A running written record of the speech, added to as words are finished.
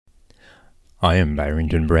I am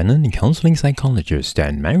Barrington Brennan, counseling psychologist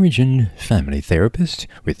and marriage and family therapist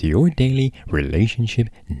with your daily relationship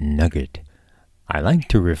nugget. I like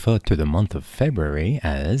to refer to the month of February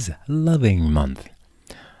as Loving Month,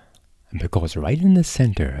 because right in the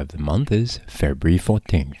center of the month is February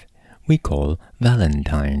 14th, we call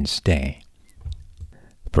Valentine's Day.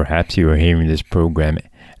 Perhaps you are hearing this program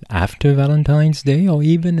after Valentine's Day or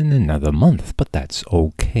even in another month, but that's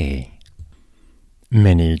okay.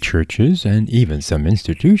 Many churches and even some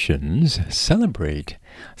institutions celebrate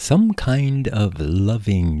some kind of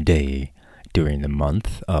loving day during the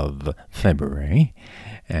month of February.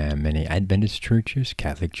 And many Adventist churches,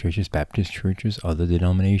 Catholic churches, Baptist churches, other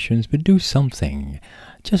denominations would do something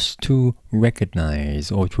just to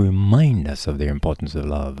recognize or to remind us of the importance of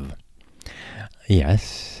love.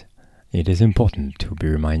 Yes, it is important to be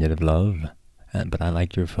reminded of love, but I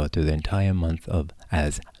like to refer to the entire month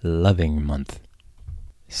as Loving Month.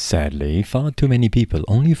 Sadly, far too many people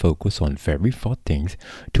only focus on February 14th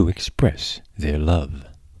to express their love.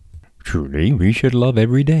 Truly, we should love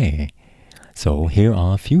every day. So here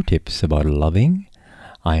are a few tips about loving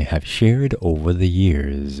I have shared over the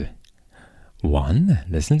years. 1.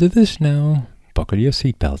 Listen to this now. Buckle your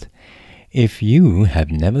seatbelt. If you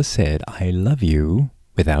have never said I love you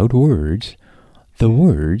without words, the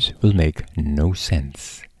words will make no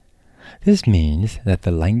sense. This means that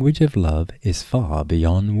the language of love is far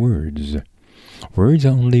beyond words. Words are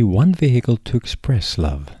only one vehicle to express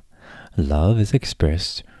love. Love is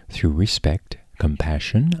expressed through respect,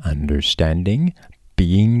 compassion, understanding,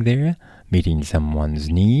 being there, meeting someone's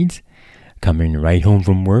needs, coming right home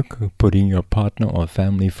from work, putting your partner or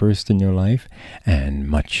family first in your life, and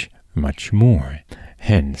much, much more.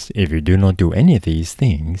 Hence, if you do not do any of these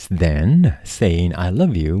things, then saying I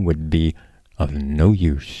love you would be of no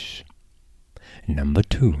use. Number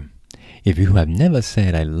 2, if you have never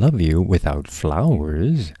said I love you without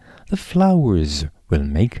flowers, the flowers will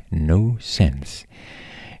make no sense.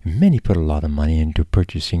 Many put a lot of money into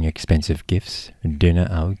purchasing expensive gifts, dinner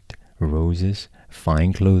out, roses,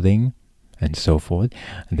 fine clothing, and so forth.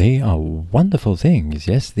 They are wonderful things,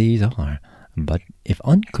 yes, these are. But if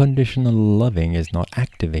unconditional loving is not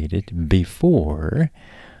activated before,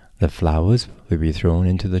 the flowers will be thrown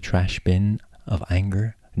into the trash bin of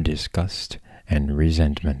anger, disgust, and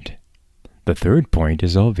resentment. The third point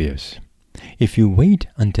is obvious. If you wait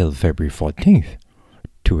until February 14th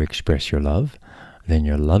to express your love, then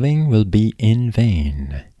your loving will be in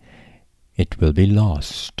vain. It will be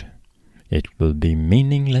lost. It will be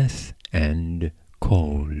meaningless and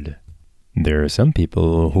cold. There are some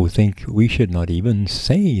people who think we should not even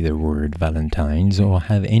say the word Valentine's or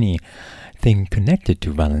have anything connected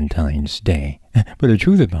to Valentine's Day. But the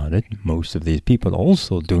truth about it, most of these people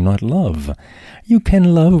also do not love. You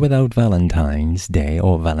can love without Valentine's Day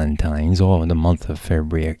or Valentine's or the month of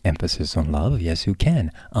February emphasis on love. Yes, you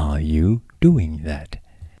can. Are you doing that?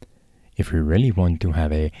 If you really want to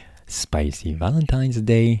have a spicy Valentine's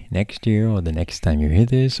Day next year or the next time you hear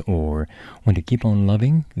this, or want to keep on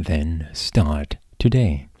loving, then start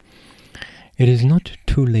today. It is not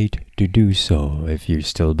too late to do so if you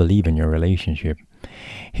still believe in your relationship.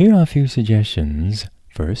 Here are a few suggestions.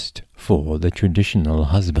 First, for the traditional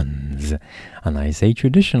husbands. And I say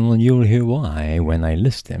traditional, and you'll hear why when I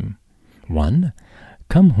list them. 1.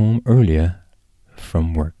 Come home earlier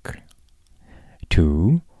from work.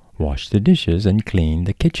 2. Wash the dishes and clean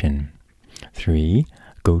the kitchen. 3.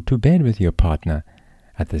 Go to bed with your partner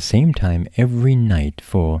at the same time every night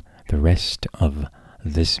for the rest of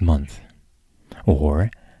this month,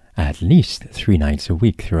 or at least 3 nights a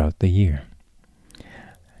week throughout the year.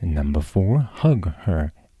 Number 4, hug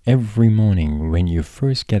her every morning when you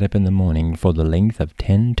first get up in the morning for the length of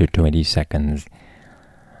 10 to 20 seconds.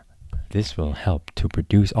 This will help to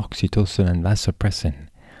produce oxytocin and vasopressin,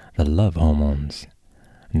 the love hormones.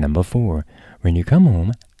 Number 4, when you come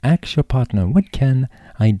home, ask your partner, what can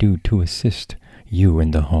I do to assist you in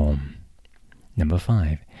the home? Number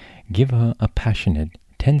 5, give her a passionate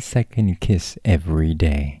 10-second kiss every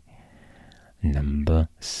day. Number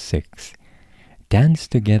 6, dance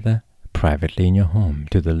together privately in your home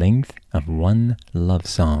to the length of one love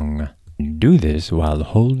song. Do this while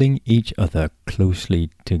holding each other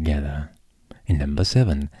closely together. And number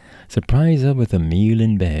 7, surprise her with a meal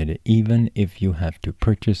in bed, even if you have to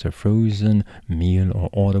purchase a frozen meal or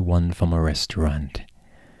order one from a restaurant.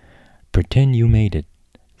 Pretend you made it.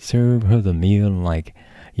 Serve her the meal like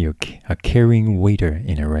you're a caring waiter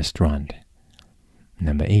in a restaurant.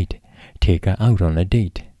 Number 8, take her out on a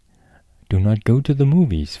date. Do not go to the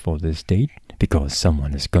movies for this date because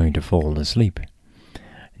someone is going to fall asleep.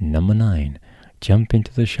 Number 9, jump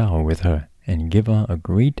into the shower with her and give her a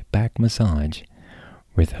great back massage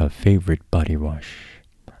with her favorite body wash.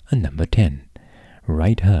 And number 10,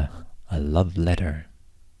 write her a love letter.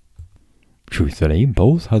 Truthfully,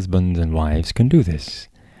 both husbands and wives can do this,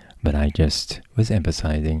 but I just was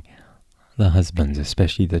emphasizing the husbands,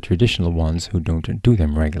 especially the traditional ones who don't do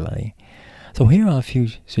them regularly. So here are a few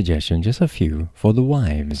suggestions, just a few, for the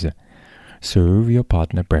wives. Serve your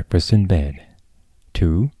partner breakfast in bed.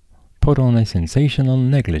 2. Put on a sensational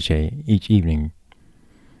negligee each evening,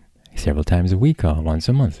 several times a week or once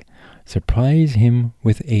a month. Surprise him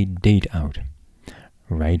with a date out.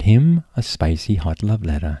 Write him a spicy hot love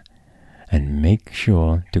letter. And make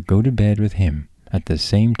sure to go to bed with him at the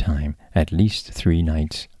same time at least 3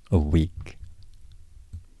 nights a week.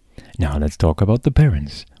 Now let's talk about the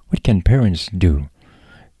parents. What can parents do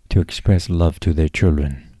to express love to their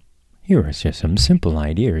children? Here are just some simple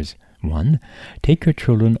ideas. 1. Take your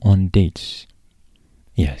children on dates.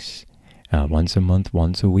 Yes, once a month,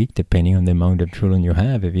 once a week, depending on the amount of children you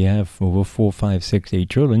have. If you have over 4, 5, 6, 8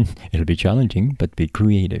 children, it'll be challenging, but be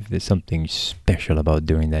creative. There's something special about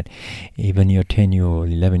doing that. Even your 10-year-old,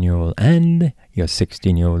 11-year-old, and your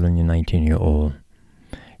 16-year-old and your 19-year-old.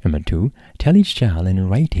 Number 2, tell each child in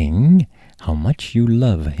writing how much you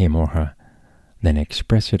love him or her. Then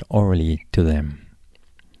express it orally to them.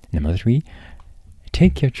 Number 3,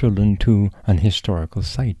 take your children to an historical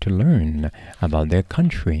site to learn about their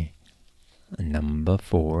country. Number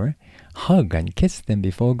 4, hug and kiss them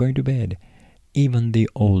before going to bed, even the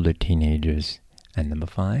older teenagers. And number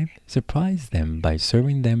 5, surprise them by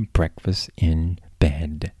serving them breakfast in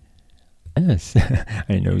bed. Yes,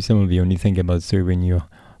 I know some of you only think about serving your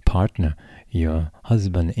partner, your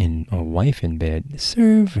husband or wife in bed.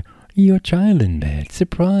 Serve your child in bed.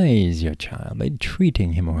 Surprise your child by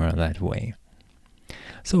treating him or her that way.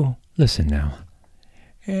 So, listen now.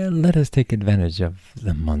 Let us take advantage of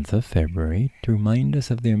the month of February to remind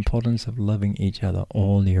us of the importance of loving each other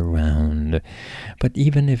all year round. But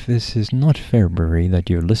even if this is not February that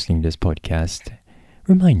you're listening to this podcast,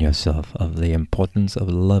 remind yourself of the importance of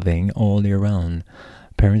loving all year round.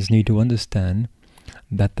 Parents need to understand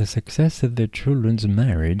that the success of their children's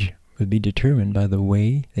marriage will be determined by the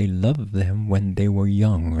way they loved them when they were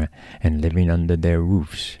young and living under their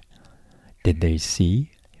roofs. Did they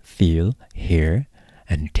see, feel, hear,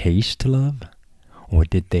 and taste love? Or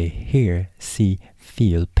did they hear, see,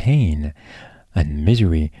 feel pain and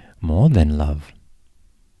misery more than love?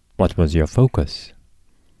 What was your focus?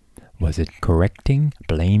 Was it correcting,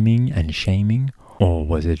 blaming, and shaming? Or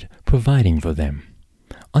was it providing for them?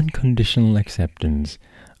 Unconditional acceptance,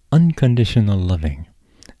 unconditional loving,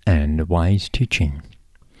 and wise teaching.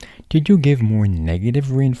 Did you give more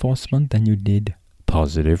negative reinforcement than you did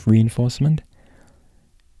positive reinforcement?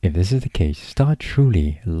 If this is the case, start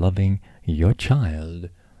truly loving your child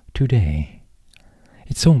today.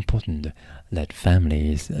 It's so important that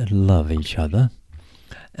families love each other.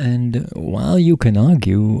 And while you can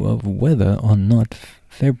argue of whether or not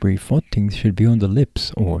February 14th should be on the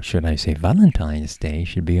lips, or should I say Valentine's Day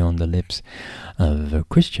should be on the lips of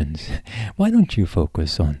Christians, why don't you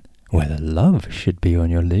focus on whether love should be on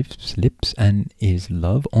your lips, and is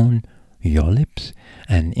love on your lips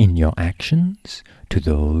and in your actions to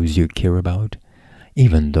those you care about,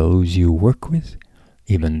 even those you work with,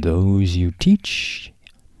 even those you teach,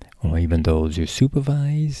 or even those you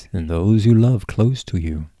supervise, and those you love close to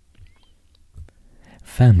you.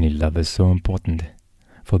 Family love is so important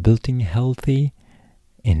for building healthy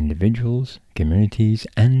individuals, communities,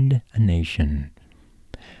 and a nation.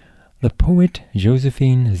 The poet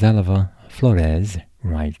Josephine Zalava Flores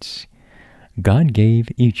writes, God gave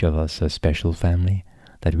each of us a special family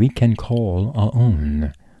that we can call our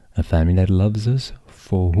own, a family that loves us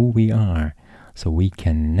for who we are, so we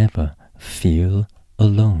can never feel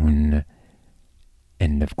alone.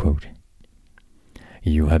 End of quote.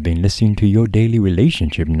 You have been listening to your daily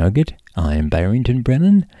relationship nugget. I'm Barrington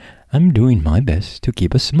Brennan. I'm doing my best to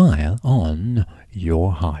keep a smile on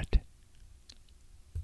your heart.